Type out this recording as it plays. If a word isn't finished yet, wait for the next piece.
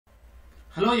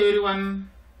Hello everyone,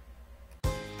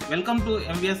 Welcome to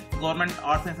M.V.S. Government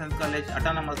Arts and Science College,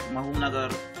 Autonomous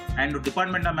Mahbubnagar and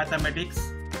Department of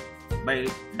Mathematics by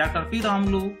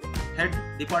Dr.P.Ramulu, Head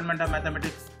Department of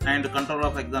Mathematics and Controller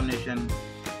of Examination.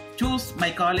 Choose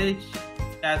my college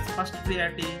as first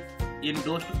priority in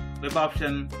DOST web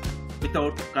option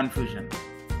without confusion.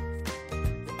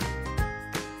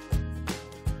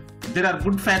 There are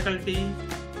good faculty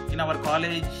in our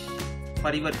college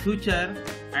for your future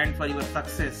and for your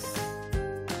success.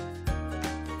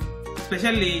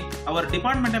 Especially our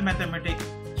Department of Mathematics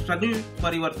struggle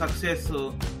for your success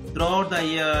throughout the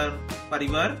year for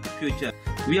your future.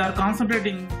 We are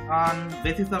concentrating on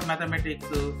basis of mathematics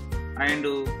and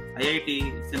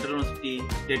IIT, Central University,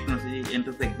 State University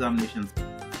entrance examinations.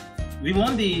 We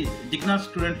won the Jigna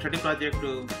Student Study Project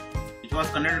which was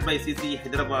conducted by CC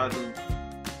Hyderabad.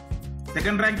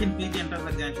 Second rank in PG entrance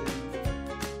examination,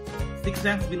 6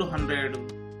 ranks below 100,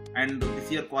 and this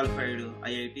year qualified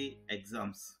IIT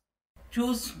exams.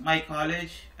 Choose my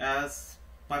college as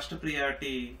first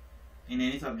priority in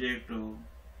any subject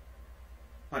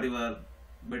for your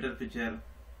better future.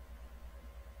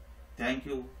 Thank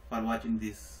you for watching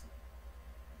this.